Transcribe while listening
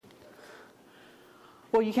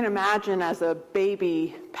Well, you can imagine as a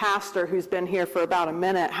baby pastor who's been here for about a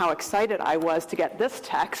minute how excited I was to get this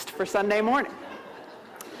text for Sunday morning.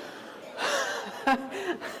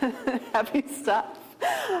 Heavy stuff.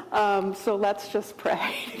 So let's just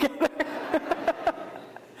pray together.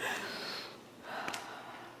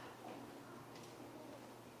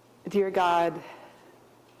 Dear God,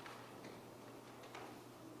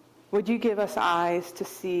 would you give us eyes to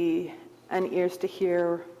see and ears to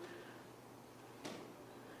hear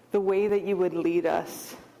the way that you would lead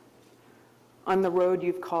us on the road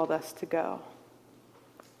you've called us to go?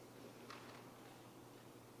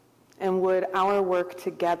 And would our work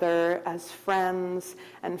together as friends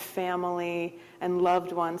and family and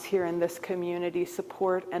loved ones here in this community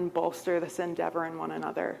support and bolster this endeavor in one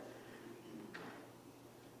another?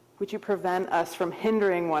 Would you prevent us from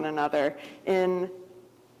hindering one another in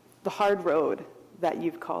the hard road that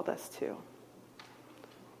you've called us to?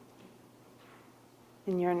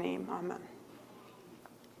 In your name, amen.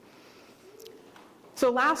 So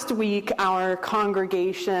last week, our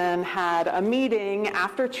congregation had a meeting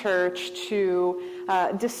after church to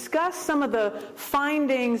discuss some of the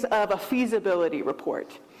findings of a feasibility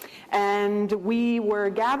report. And we were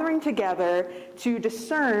gathering together to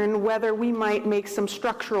discern whether we might make some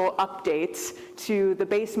structural updates to the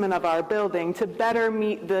basement of our building to better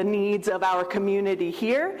meet the needs of our community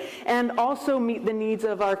here and also meet the needs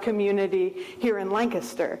of our community here in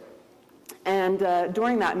Lancaster. And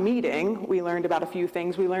during that meeting, we learned about a few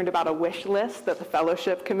things. We learned about a wish list that the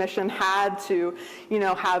Fellowship Commission had to,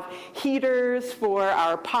 have heaters for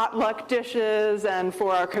our potluck dishes and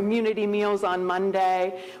for our community meals on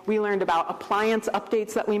Monday. We learned about appliance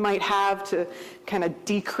updates that we might have to kind of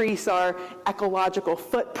decrease our ecological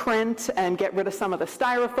footprint and get rid of some of the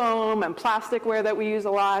styrofoam and plasticware that we use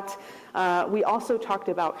a lot. We also talked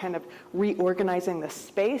about kind of reorganizing the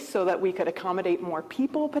space so that we could accommodate more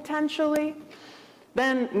people potentially.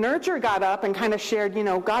 Then Nurture got up and kind of shared,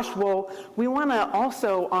 we want to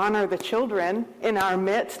also honor the children in our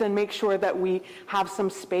midst and make sure that we have some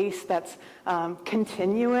space that's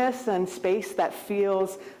continuous and space that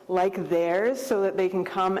feels like theirs so that they can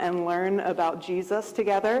come and learn about Jesus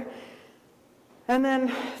together. And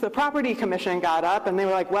then the Property Commission got up and they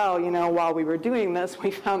were like, while we were doing this,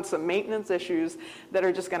 we found some maintenance issues that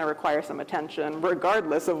are just going to require some attention,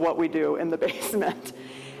 regardless of what we do in the basement.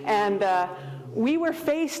 And we were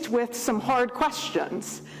faced with some hard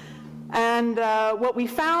questions. And what we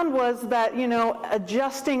found was that,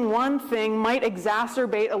 adjusting one thing might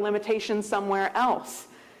exacerbate a limitation somewhere else.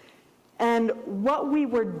 And what we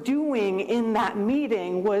were doing in that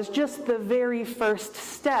meeting was just the very first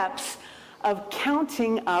steps of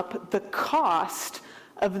counting up the cost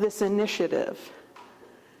of this initiative.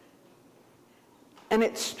 And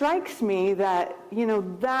it strikes me that,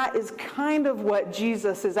 that is kind of what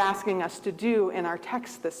Jesus is asking us to do in our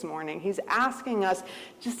text this morning. He's asking us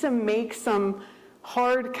just to make some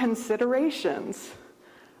hard considerations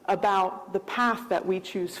about the path that we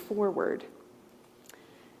choose forward.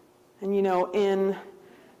 And, in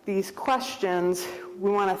these questions, we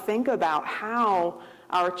want to think about how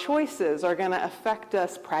our choices are going to affect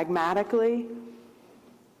us pragmatically,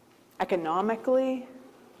 economically,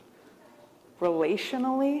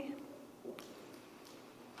 relationally.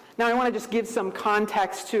 Now I want to just give some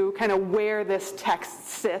context to kind of where this text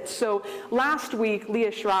sits. So last week,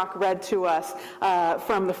 Leah Schrock read to us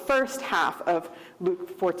from the first half of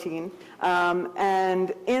Luke 14.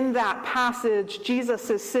 And in that passage, Jesus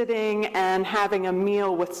is sitting and having a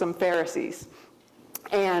meal with some Pharisees.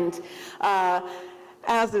 And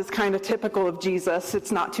as is kind of typical of Jesus,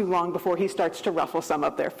 it's not too long before he starts to ruffle some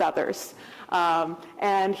of their feathers.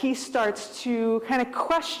 And he starts to kind of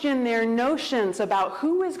question their notions about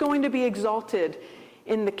who is going to be exalted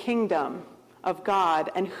in the kingdom of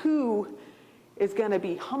God and who is going to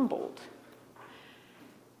be humbled.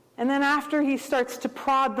 And then after he starts to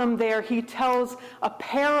prod them there, he tells a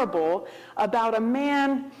parable about a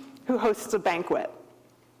man who hosts a banquet.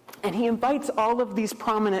 And he invites all of these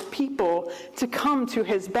prominent people to come to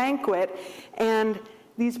his banquet. And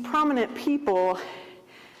these prominent people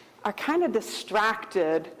are kind of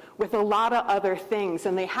distracted with a lot of other things.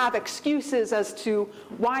 And they have excuses as to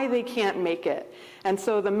why they can't make it. And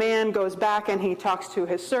so the man goes back and he talks to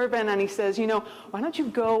his servant and he says, why don't you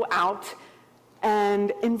go out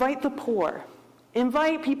and invite the poor.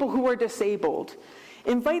 Invite people who are disabled.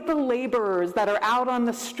 Invite the laborers that are out on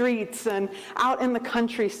the streets and out in the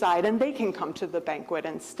countryside, and they can come to the banquet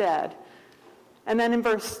instead. And then in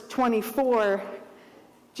verse 24,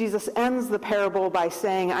 Jesus ends the parable by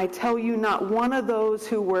saying, I tell you, not one of those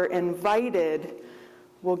who were invited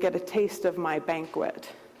will get a taste of my banquet.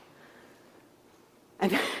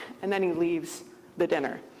 And then he leaves the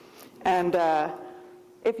dinner. And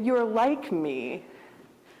if you're like me,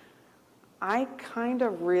 I kind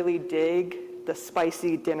of really dig the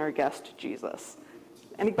spicy dinner guest Jesus.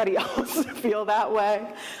 Anybody else feel that way?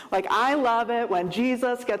 Like, I love it when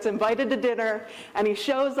Jesus gets invited to dinner and he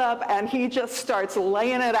shows up and he just starts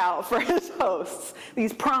laying it out for his hosts.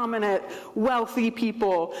 These prominent, wealthy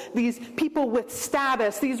people, these people with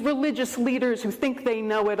status, these religious leaders who think they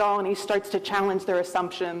know it all, and he starts to challenge their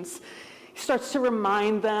assumptions. He starts to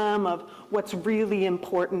remind them of what's really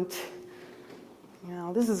important. You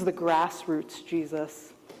know, this is the grassroots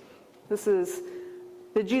Jesus. This is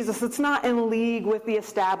the Jesus that's not in league with the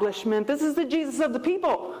establishment. This is the Jesus of the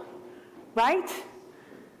people, right?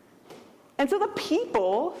 And so the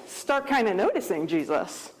people start kind of noticing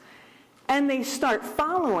Jesus, and they start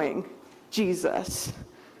following Jesus.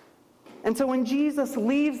 And so when Jesus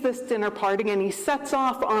leaves this dinner party and he sets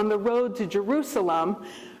off on the road to Jerusalem,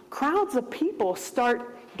 crowds of people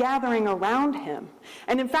start gathering around him.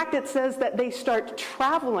 And in fact, it says that they start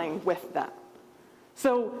traveling with them.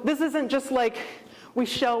 So this isn't just like we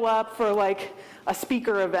show up for like a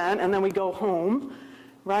speaker event and then we go home,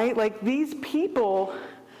 right? Like, these people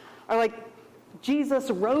are like Jesus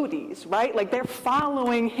roadies, right? Like, they're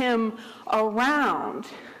following him around.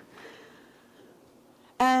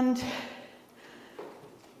 And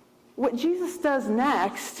what Jesus does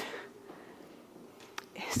next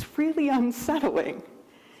is really unsettling,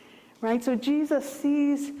 right? So Jesus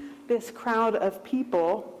sees this crowd of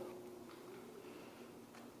people,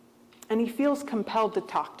 and he feels compelled to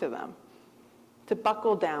talk to them, to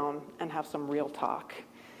buckle down and have some real talk.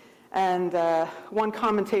 And one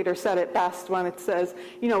commentator said it best when it says,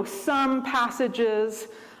 you know, some passages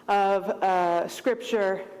of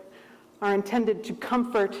Scripture are intended to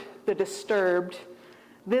comfort the disturbed.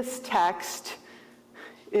 This text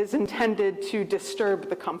is intended to disturb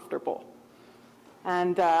the comfortable.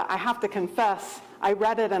 And I have to confess, I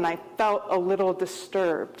read it and I felt a little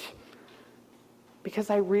disturbed,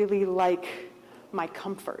 because I really like my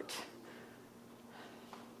comfort.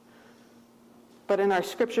 But in our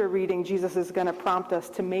scripture reading, Jesus is going to prompt us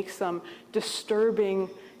to make some disturbing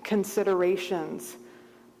considerations.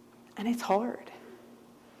 And it's hard.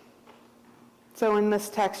 So in this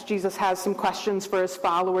text, Jesus has some questions for his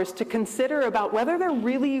followers to consider about whether they're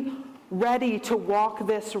really ready to walk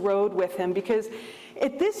this road with him. Because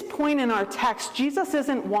at this point in our text, Jesus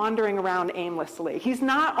isn't wandering around aimlessly. He's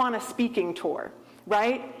not on a speaking tour,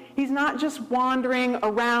 right? He's not just wandering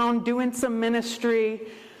around doing some ministry.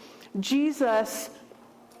 Jesus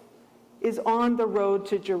is on the road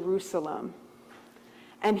to Jerusalem,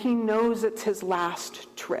 and he knows it's his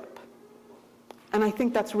last trip. And I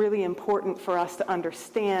think that's really important for us to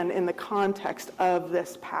understand in the context of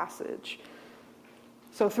this passage.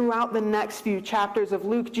 So throughout the next few chapters of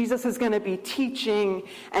Luke, Jesus is going to be teaching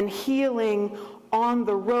and healing on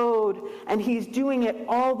the road, and he's doing it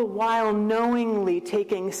all the while knowingly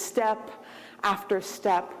taking step after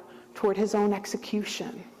step toward his own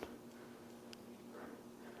execution.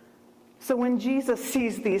 So when Jesus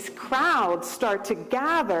sees these crowds start to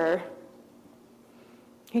gather,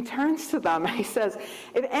 he turns to them and he says,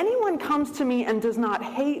 if anyone comes to me and does not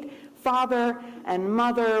hate father and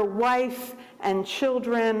mother, wife and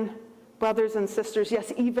children, brothers and sisters,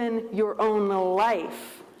 yes, even your own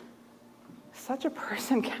life, such a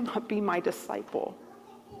person cannot be my disciple.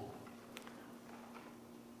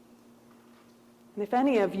 And if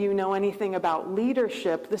any of you know anything about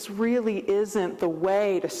leadership, this really isn't the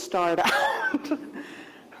way to start out,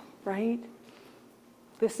 right?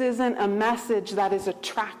 This isn't a message that is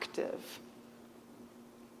attractive.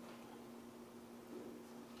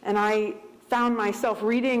 And I found myself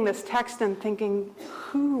reading this text and thinking,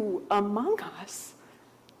 who among us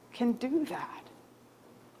can do that?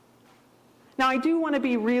 Now, I do want to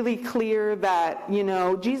be really clear that,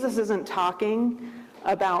 Jesus isn't talking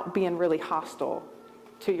about being really hostile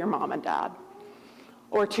to your mom and dad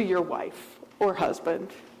or to your wife or husband.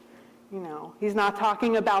 He's not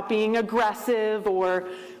talking about being aggressive or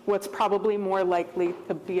what's probably more likely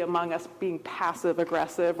to be among us being passive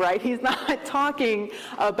aggressive, right? He's not talking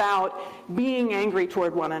about being angry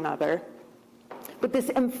toward one another. But this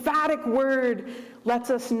emphatic word lets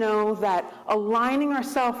us know that aligning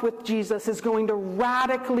ourselves with Jesus is going to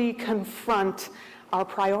radically confront our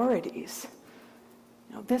priorities.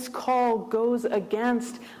 This call goes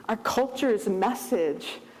against our culture's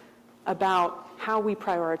message about how we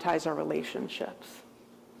prioritize our relationships.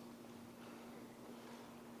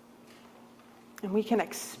 And we can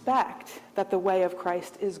expect that the way of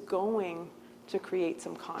Christ is going to create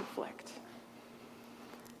some conflict.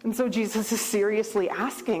 And so Jesus is seriously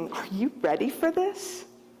asking, are you ready for this?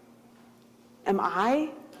 Am I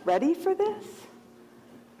ready for this?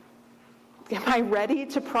 Am I ready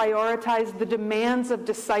to prioritize the demands of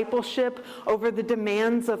discipleship over the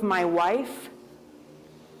demands of my wife?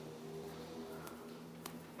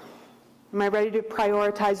 Am I ready to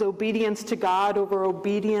prioritize obedience to God over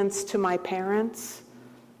obedience to my parents?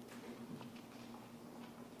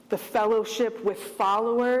 The fellowship with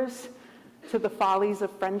followers to the follies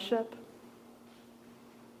of friendship?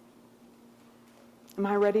 Am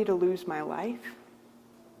I ready to lose my life?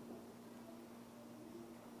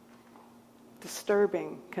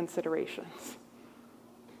 Disturbing considerations.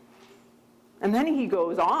 And then he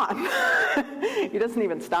goes on. He doesn't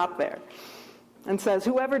even stop there. And says,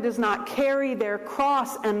 whoever does not carry their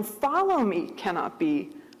cross and follow me cannot be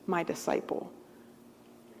my disciple.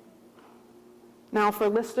 Now, for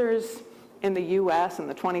listeners in the U.S. in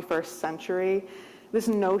the 21st century, this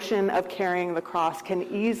notion of carrying the cross can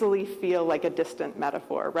easily feel like a distant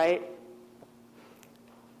metaphor, right?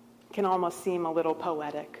 It can almost seem a little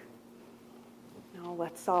poetic. No,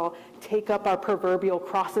 let's all take up our proverbial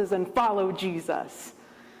crosses and follow Jesus.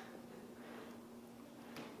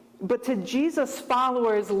 But to Jesus'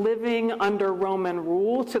 followers living under Roman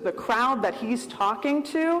rule, to the crowd that he's talking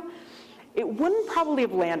to, it wouldn't probably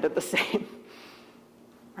have landed the same,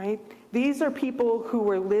 right? These are people who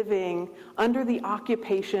were living under the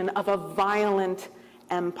occupation of a violent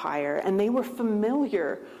empire, and they were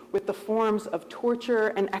familiar with the forms of torture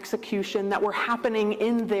and execution that were happening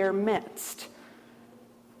in their midst,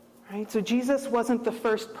 right? So Jesus wasn't the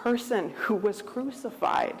first person who was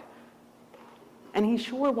crucified. And he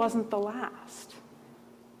sure wasn't the last.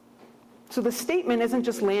 So the statement isn't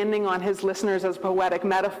just landing on his listeners as poetic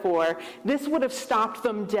metaphor. This would have stopped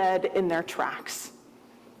them dead in their tracks.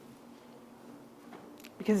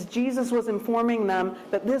 Because Jesus was informing them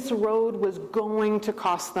that this road was going to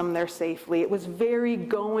cost them their safety. It was very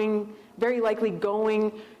likely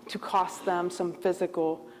going to cost them some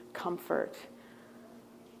physical comfort.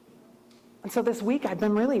 And so this week I've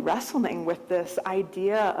been really wrestling with this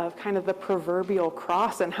idea of kind of the proverbial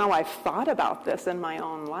cross and how I've thought about this in my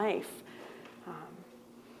own life.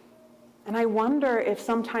 And I wonder if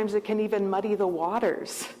sometimes it can even muddy the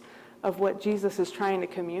waters of what Jesus is trying to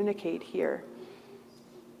communicate here.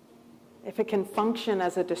 If it can function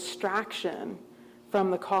as a distraction from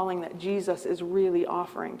the calling that Jesus is really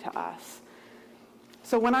offering to us.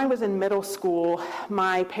 So when I was in middle school,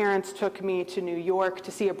 my parents took me to New York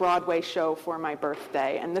to see a Broadway show for my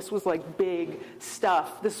birthday. And this was like big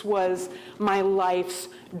stuff. This was my life's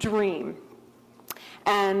dream.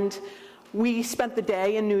 And we spent the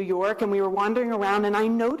day in New York and we were wandering around, and I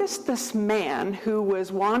noticed this man who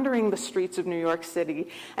was wandering the streets of New York City,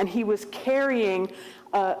 and he was carrying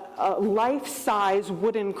a life-size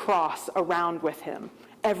wooden cross around with him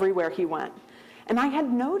everywhere he went. And I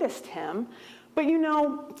had noticed him. But you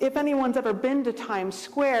know, if anyone's ever been to Times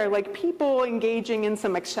Square, like people engaging in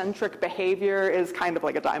some eccentric behavior is kind of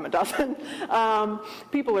like a dime a dozen.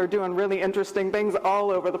 People are doing really interesting things all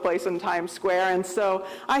over the place in Times Square, and so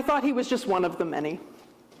I thought he was just one of the many.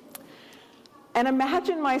 And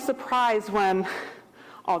imagine my surprise when,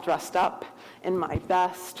 all dressed up in my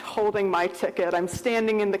best, holding my ticket, I'm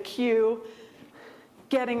standing in the queue,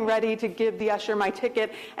 getting ready to give the usher my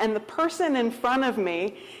ticket, and the person in front of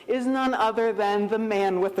me is none other than the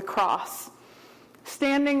man with the cross.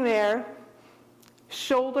 Standing there,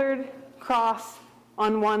 shouldered cross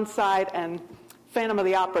on one side and Phantom of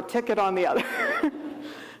the Opera ticket on the other.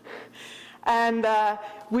 And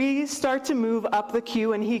we start to move up the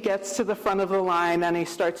queue, and he gets to the front of the line, and he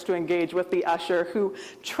starts to engage with the usher, who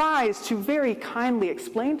tries to very kindly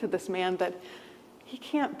explain to this man that he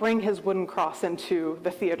can't bring his wooden cross into the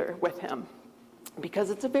theater with him because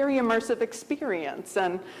it's a very immersive experience,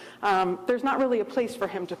 and there's not really a place for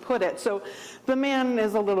him to put it. So the man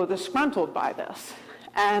is a little disgruntled by this.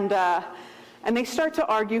 And they start to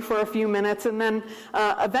argue for a few minutes, and then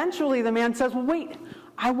eventually the man says, well, wait,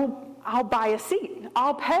 I'll buy a seat.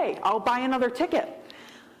 I'll pay. I'll buy another ticket.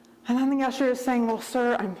 And then the usher is saying, well,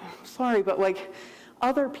 sir, I'm sorry, but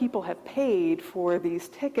other people have paid for these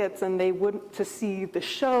tickets, and they went to see the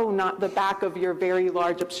show, not the back of your very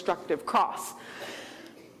large obstructive cross.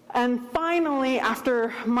 And finally,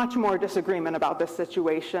 after much more disagreement about this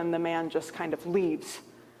situation, the man just kind of leaves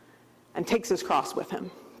and takes his cross with him.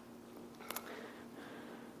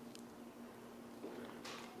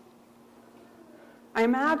 I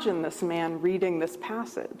imagine this man reading this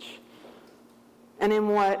passage, and in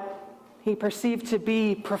what he perceived to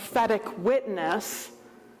be prophetic witness,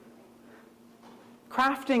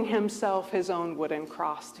 crafting himself his own wooden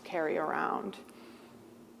cross to carry around.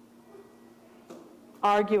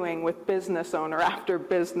 arguing with business owner after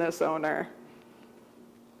business owner,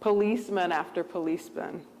 policeman after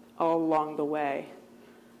policeman all along the way.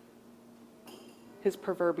 His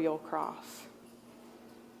proverbial cross.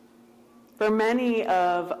 For many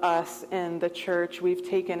of us in the church, we've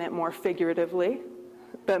taken it more figuratively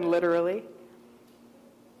than literally.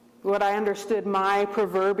 What I understood my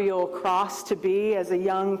proverbial cross to be as a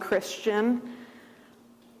young Christian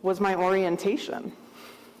was my orientation.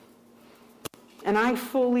 And I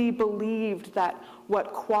fully believed that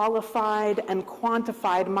what qualified and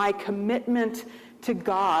quantified my commitment to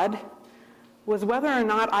God was whether or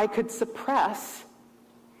not I could suppress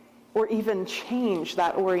or even change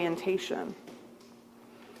that orientation.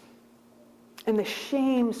 And the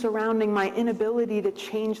shame surrounding my inability to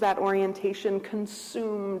change that orientation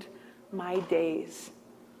consumed my days.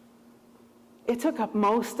 It took up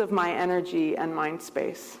most of my energy and mind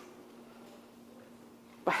space.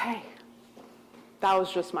 But hey, that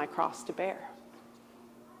was just my cross to bear.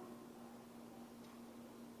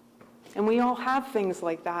 And we all have things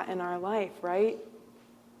like that in our life, right?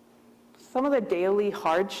 Some of the daily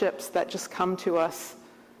hardships that just come to us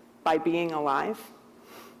by being alive,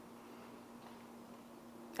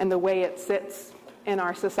 and the way it sits in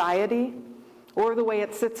our society, or the way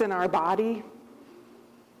it sits in our body,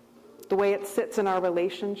 the way it sits in our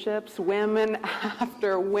relationships, women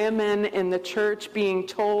after women in the church being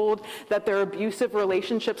told that their abusive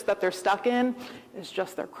relationships that they're stuck in is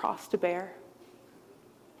just their cross to bear.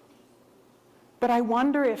 But I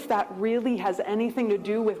wonder if that really has anything to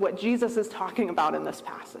do with what Jesus is talking about in this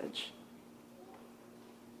passage.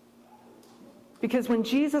 Because when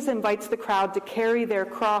Jesus invites the crowd to carry their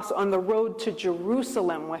cross on the road to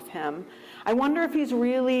Jerusalem with him, I wonder if he's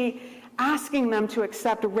really asking them to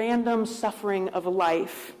accept random suffering of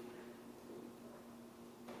life.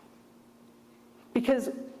 Because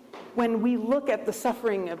when we look at the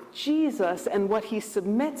suffering of Jesus and what he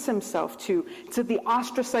submits himself to the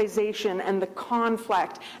ostracization and the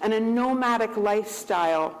conflict and a nomadic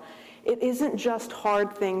lifestyle, it isn't just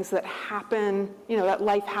hard things that happen, that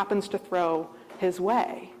life happens to throw his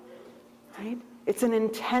way, right? It's an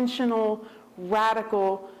intentional,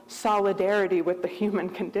 radical solidarity with the human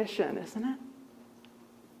condition, isn't it?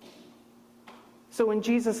 So when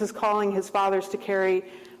Jesus is calling his followers to carry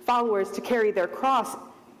their cross,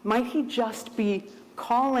 might he just be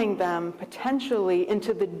calling them potentially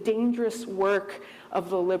into the dangerous work of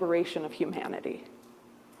the liberation of humanity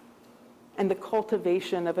and the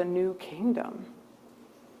cultivation of a new kingdom?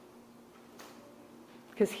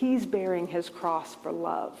 Because he's bearing his cross for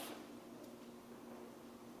love.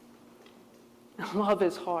 And love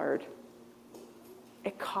is hard.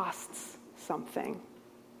 It costs something.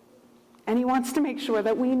 And he wants to make sure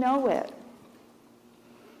that we know it.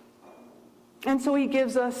 And so he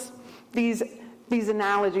gives us these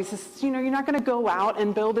analogies. He says, you're not going to go out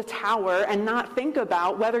and build a tower and not think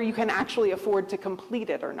about whether you can actually afford to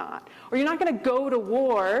complete it or not. Or you're not going to go to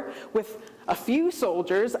war with a few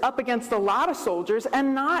soldiers up against a lot of soldiers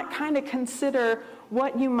and not kind of consider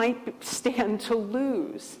what you might stand to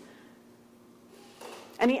lose.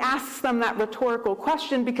 And he asks them that rhetorical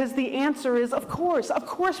question because the answer is, of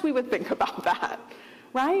course we would think about that.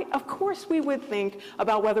 Right? Of course we would think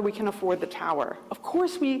about whether we can afford the tower. Of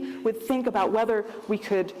course we would think about whether we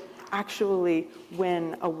could actually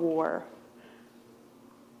win a war.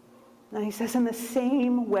 And he says, in the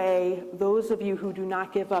same way, those of you who do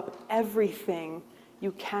not give up everything,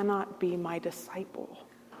 you cannot be my disciple.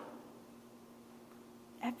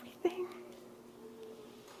 Everything?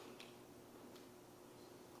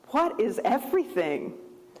 What is everything?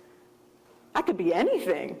 That could be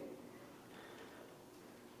anything.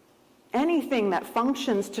 Anything that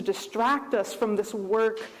functions to distract us from this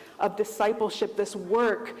work of discipleship, this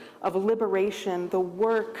work of liberation, the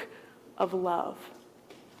work of love.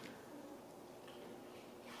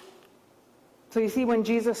 So you see, when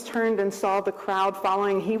Jesus turned and saw the crowd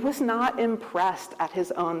following, he was not impressed at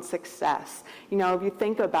his own success. If you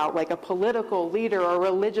think about like a political leader or a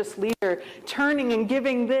religious leader turning and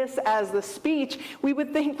giving this as the speech, we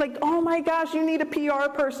would think like, oh my gosh, you need a PR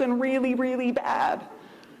person really, really bad.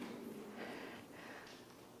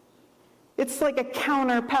 It's like a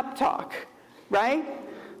counter pep talk, right?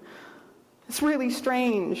 It's really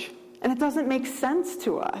strange, and it doesn't make sense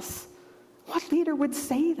to us. What leader would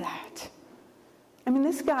say that? I mean,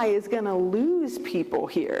 this guy is going to lose people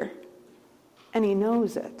here, and he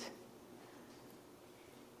knows it.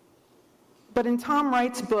 But in Tom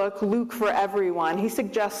Wright's book, Luke for Everyone, he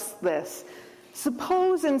suggests this.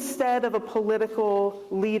 Suppose instead of a political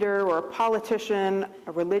leader or a politician,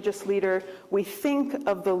 a religious leader, we think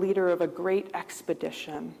of the leader of a great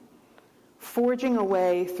expedition, forging a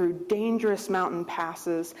way through dangerous mountain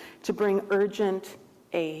passes to bring urgent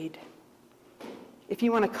aid. If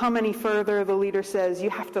you want to come any further, the leader says, you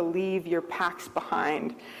have to leave your packs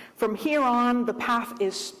behind. From here on, the path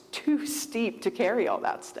is too steep to carry all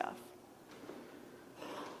that stuff.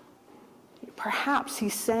 Perhaps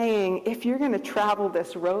he's saying, if you're going to travel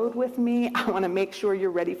this road with me, I want to make sure you're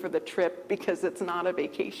ready for the trip because it's not a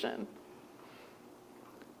vacation.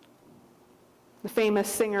 The famous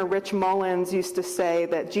singer Rich Mullins used to say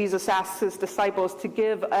that Jesus asks his disciples to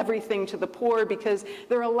give everything to the poor because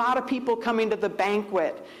there are a lot of people coming to the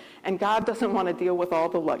banquet, and God doesn't want to deal with all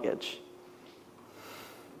the luggage.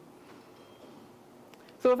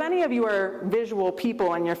 So if any of you are visual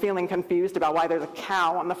people and you're feeling confused about why there's a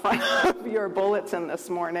cow on the front of your bulletin this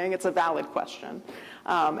morning, it's a valid question.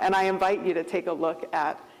 And I invite you to take a look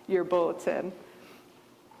at your bulletin.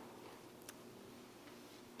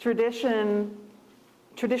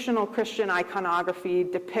 Traditional Christian iconography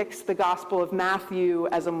depicts the Gospel of Matthew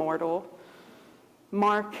as a mortal,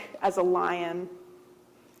 Mark as a lion,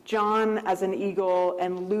 John as an eagle,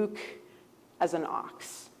 and Luke as an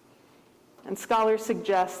ox. And scholars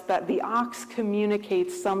suggest that the ox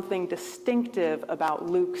communicates something distinctive about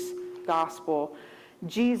Luke's gospel.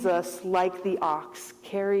 Jesus, like the ox,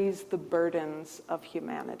 carries the burdens of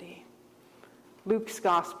humanity. Luke's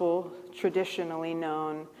gospel, traditionally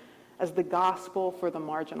known as the gospel for the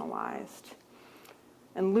marginalized.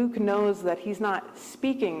 And Luke knows that he's not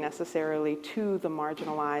speaking necessarily to the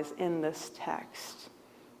marginalized in this text.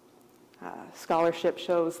 Scholarship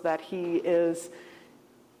shows that he is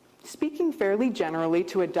speaking fairly generally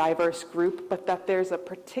to a diverse group, but that there's a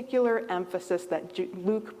particular emphasis that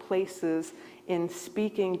Luke places in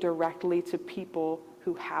speaking directly to people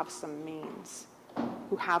who have some means,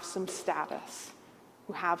 who have some status,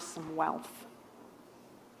 who have some wealth.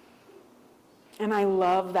 And I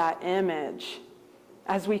love that image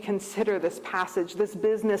as we consider this passage, this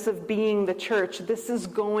business of being the church. This is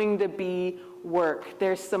going to be work.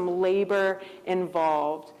 There's some labor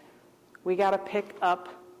involved. We got to pick up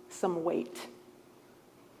some weight.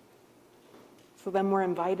 So then we're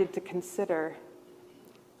invited to consider,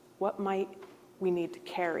 what might we need to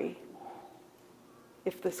carry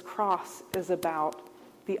if this cross is about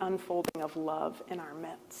the unfolding of love in our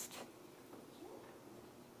midst?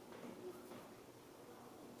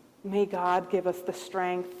 May God give us the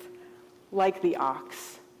strength, like the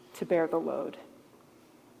ox, to bear the load.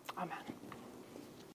 Amen.